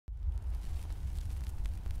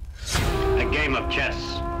game of chess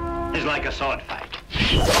is like a sword fight.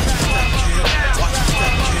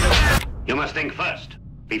 You must think first,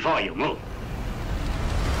 before you move.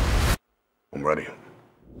 I'm ready.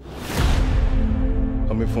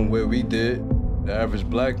 Coming from where we did, the average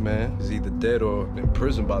black man is either dead or in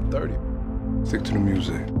prison by 30. Stick to the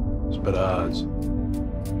music. It's better odds.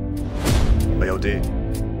 Hey, yo, D,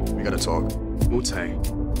 we gotta talk. Wu-Tang.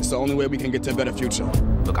 It's the only way we can get to a better future.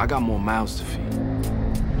 Look, I got more mouths to feed.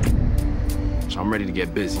 So I'm ready to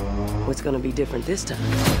get busy. What's gonna be different this time?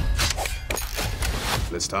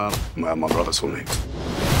 This time, I'm gonna have my brothers with me.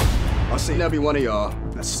 I've seen every one of y'all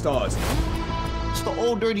as stars. It's the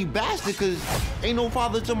old dirty bastard, cause ain't no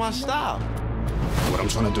father to my style. What I'm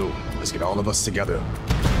trying to do is get all of us together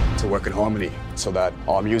to work in harmony so that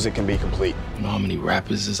our music can be complete. You know how many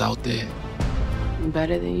rappers is out there?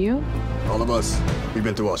 Better than you? All of us, we've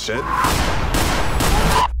been through our shit.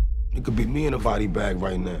 It could be me in a body bag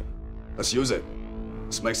right now. Let's use it.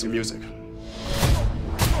 Let's make some music.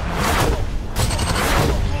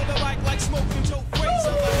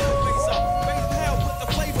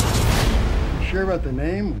 Sure about the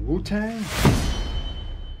name, Wu-Tang?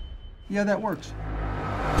 Yeah, that works.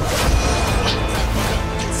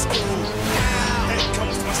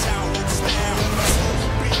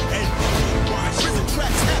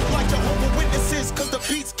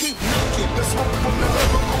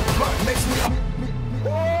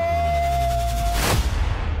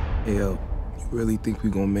 Hey, yo, you really think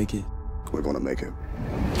we gonna make it? We're gonna make it.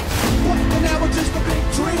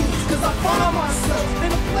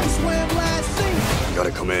 You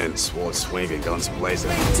gotta come in, sword swinging, guns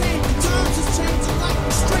blazing.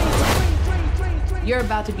 You're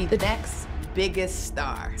about to be the next biggest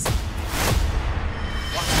star.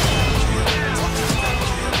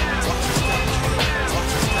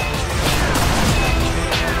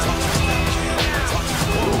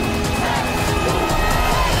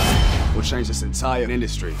 We'll change this entire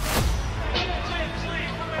industry.